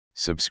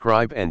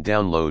Subscribe and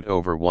download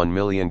over 1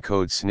 million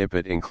code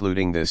snippet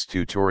including this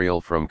tutorial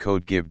from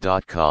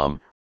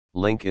codegive.com,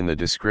 link in the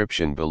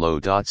description below.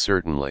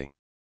 Certainly.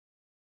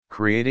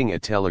 Creating a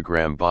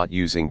Telegram bot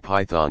using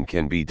Python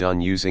can be done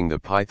using the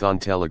Python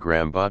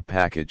Telegram bot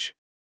package.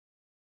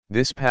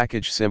 This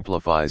package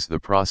simplifies the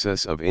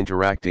process of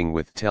interacting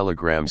with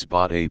Telegram's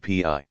bot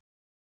API.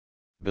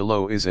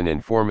 Below is an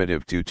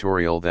informative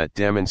tutorial that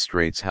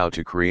demonstrates how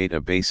to create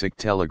a basic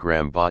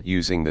Telegram bot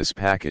using this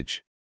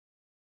package.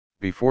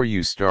 Before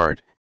you start,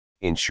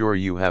 ensure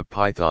you have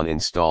Python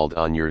installed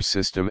on your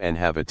system and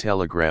have a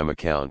Telegram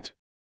account.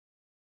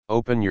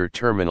 Open your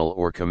terminal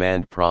or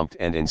command prompt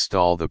and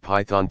install the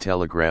Python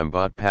Telegram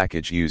bot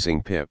package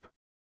using pip.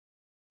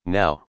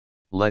 Now,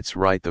 let's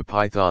write the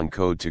Python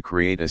code to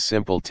create a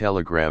simple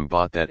Telegram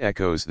bot that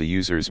echoes the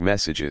user's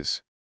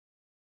messages.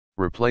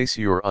 Replace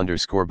your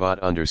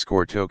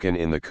 _bot_ token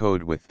in the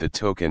code with the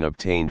token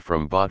obtained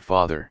from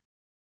botfather.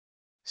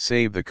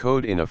 Save the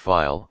code in a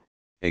file,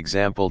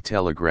 example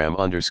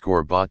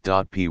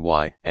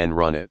telegram_bot.py, and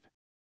run it.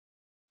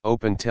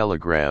 Open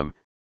Telegram,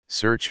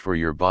 search for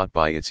your bot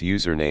by its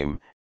username,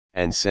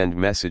 and send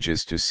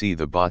messages to see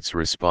the bot's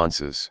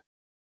responses.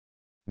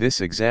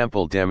 This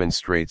example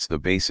demonstrates the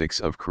basics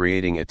of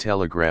creating a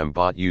Telegram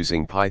bot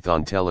using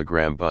Python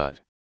Telegram bot.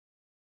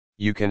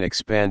 You can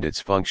expand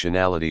its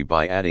functionality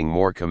by adding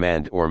more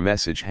command or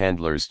message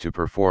handlers to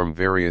perform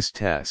various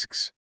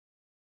tasks.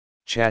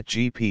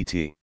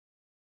 ChatGPT.